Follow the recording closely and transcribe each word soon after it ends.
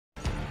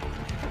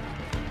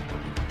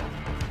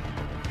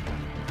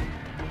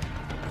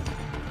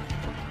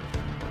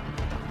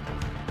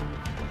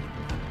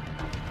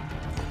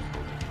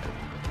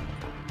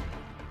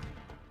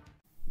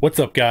What's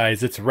up,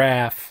 guys? It's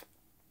Raf.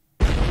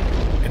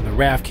 And the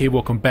Rafcave.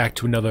 Welcome back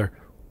to another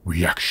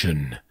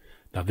reaction.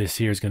 Now this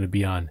here is going to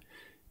be on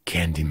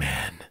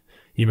Candyman.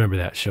 You remember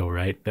that show,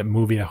 right? That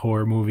movie, that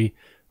horror movie,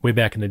 way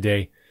back in the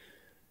day.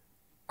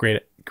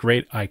 Great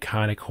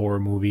iconic horror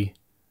movie.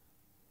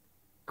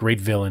 Great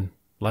villain.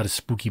 A lot of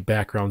spooky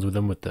backgrounds with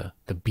him, with the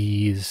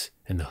bees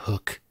and the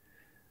hook.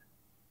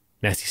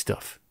 Nasty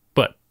stuff.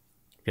 But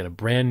we got a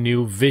brand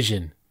new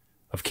vision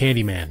of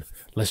Candyman.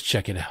 Let's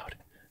check it out.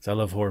 So I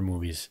love horror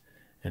movies,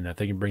 and if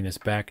they can bring this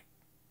back,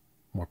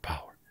 more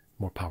power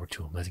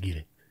to them. Let's get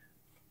it.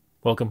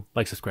 Welcome,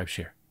 like, subscribe,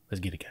 share. Let's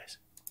get it, guys.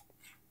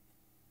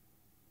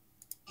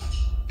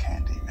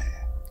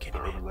 Candyman. The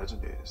urban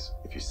legend is,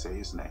 if you say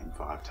his name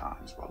 5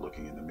 times while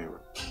looking in the mirror,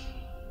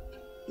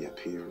 he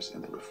appears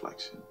in the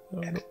reflection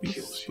and it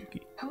kills you.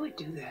 Who would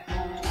do that?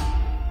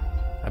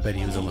 I bet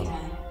he was a little.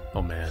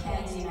 Oh man.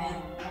 Candyman.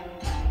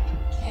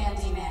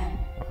 Candyman.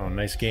 Oh,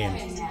 nice game.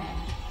 Candyman.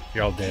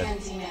 You're all dead.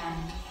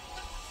 Candyman.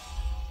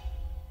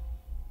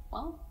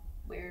 Well,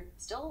 we're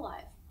still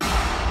alive.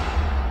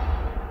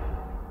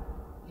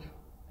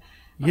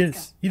 You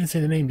didn't say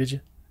the name, did you?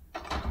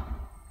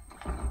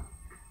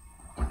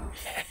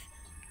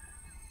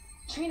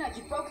 Trina,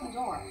 you broke the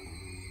door.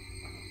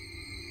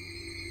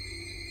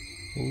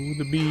 Oh,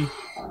 the bee.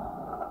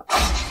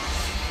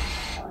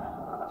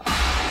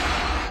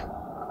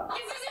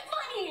 This isn't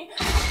funny!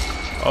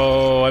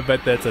 Oh, I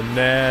bet that's a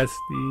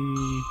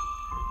nasty.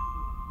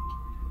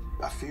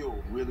 I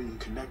feel really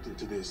connected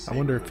to this. I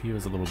wonder if he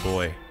was a little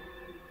boy.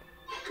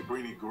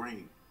 Cabrini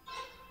Green.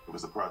 It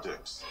was the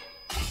projects.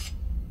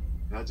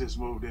 I just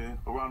moved in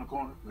around the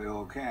corner. The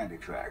old candy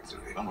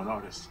factory. I'm an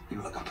artist.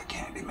 You're looking for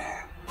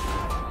Candyman.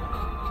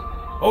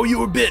 Oh, you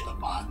were bit. The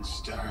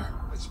monster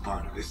is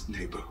part of this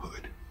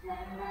neighborhood.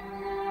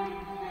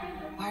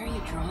 Why are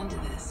you drawn to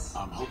this?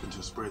 I'm hoping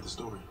to spread the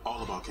story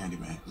all about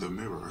Candyman. The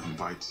mirror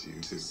invites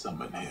you to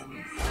summon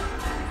him.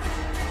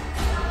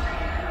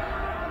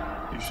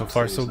 So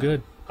far, so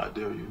good. I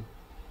dare you.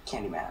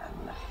 Candyman.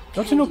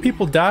 Don't you know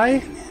people die?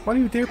 Why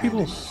do you dare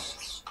people?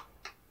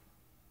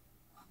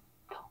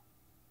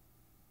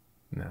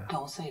 Nah,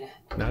 Don't say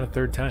that. not a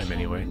third time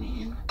anyway.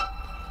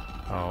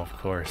 Oh, of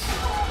course.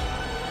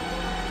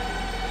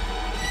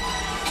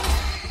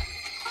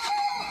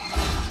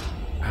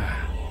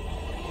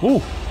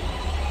 Ooh.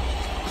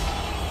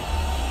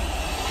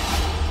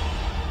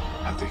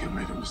 I think I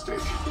made a mistake.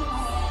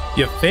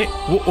 You fit?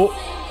 Whoa.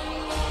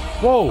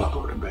 Whoa.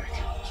 I'll go back.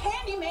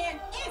 Candyman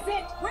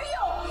isn't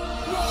real!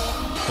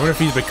 I wonder if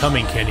he's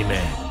becoming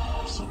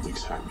Candyman.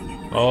 Something's happening.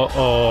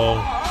 Uh-oh.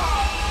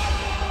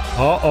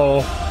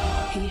 Uh-oh.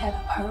 He had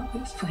a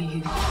purpose for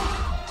you.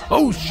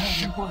 Oh,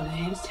 shit. One of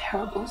his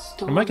terrible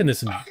stories. I'm liking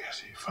this. I guess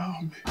he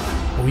found me.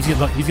 Oh, he's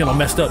getting all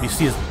messed up. You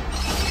see his...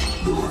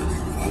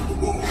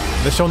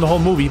 They're showing the whole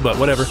movie, but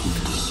whatever.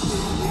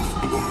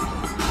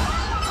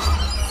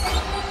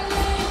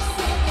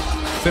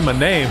 Say my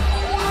name.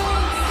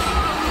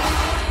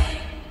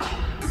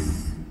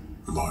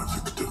 My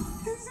victim.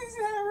 This is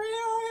not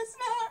real. It's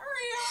not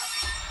real.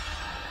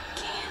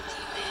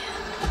 Candyman.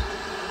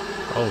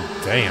 Oh,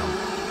 damn.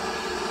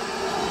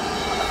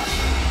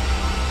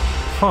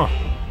 Huh.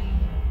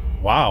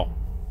 Wow.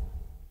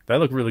 That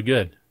looked really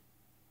good.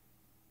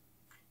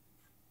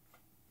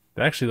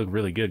 That actually looked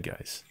really good,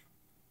 guys.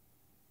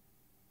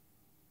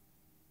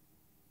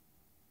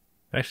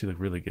 Actually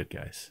look really good,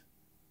 guys.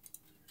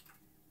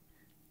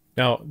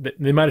 Now,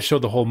 they might have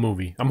showed the whole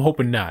movie. I'm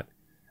hoping not.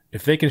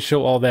 If they can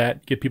show all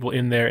that, get people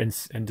in there and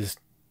just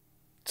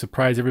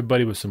surprise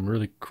everybody with some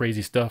really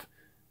crazy stuff,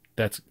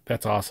 that's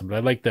awesome. But I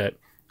like that.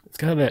 It's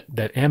kind of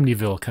that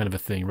Amityville kind of a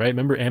thing, right?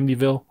 Remember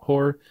Amityville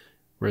horror?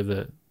 Where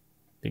they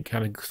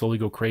kind of slowly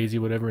go crazy,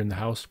 whatever, in the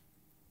house?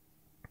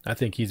 I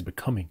think he's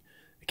becoming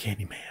a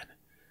Candyman.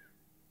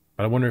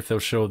 But I wonder if they'll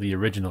show the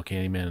original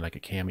Candyman in like a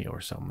cameo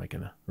or something, like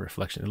in a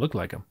reflection. It looked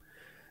like him.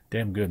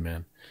 Damn good,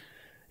 man.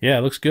 Yeah,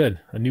 it looks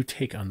good. A new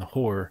take on the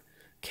horror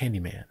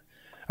Candyman.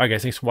 All right,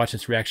 guys. Thanks for watching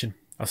this reaction.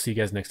 I'll see you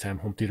guys next time.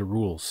 Home theater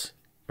rules.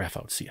 Raf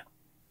out. See ya.